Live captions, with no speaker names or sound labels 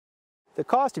The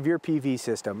cost of your PV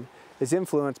system is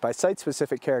influenced by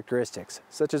site-specific characteristics,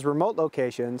 such as remote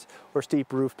locations or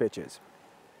steep roof pitches.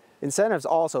 Incentives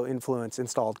also influence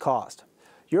installed cost.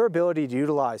 Your ability to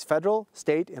utilize federal,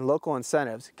 state, and local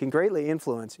incentives can greatly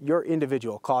influence your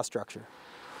individual cost structure.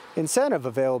 Incentive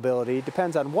availability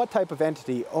depends on what type of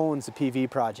entity owns the PV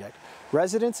project.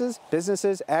 Residences,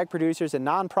 businesses, ag producers, and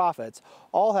nonprofits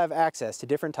all have access to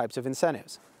different types of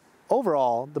incentives.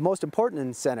 Overall, the most important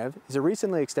incentive is a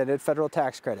recently extended federal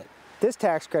tax credit. This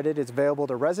tax credit is available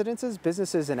to residences,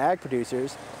 businesses, and ag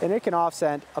producers, and it can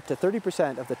offset up to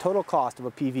 30% of the total cost of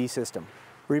a PV system.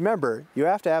 Remember, you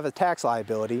have to have a tax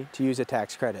liability to use a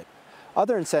tax credit.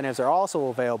 Other incentives are also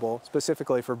available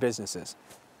specifically for businesses.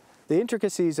 The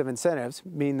intricacies of incentives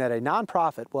mean that a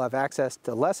nonprofit will have access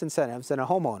to less incentives than a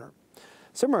homeowner.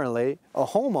 Similarly, a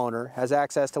homeowner has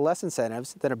access to less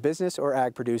incentives than a business or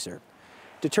ag producer.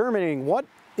 Determining what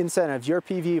incentives your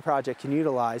PV project can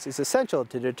utilize is essential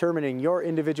to determining your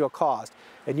individual cost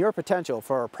and your potential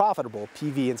for a profitable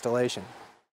PV installation.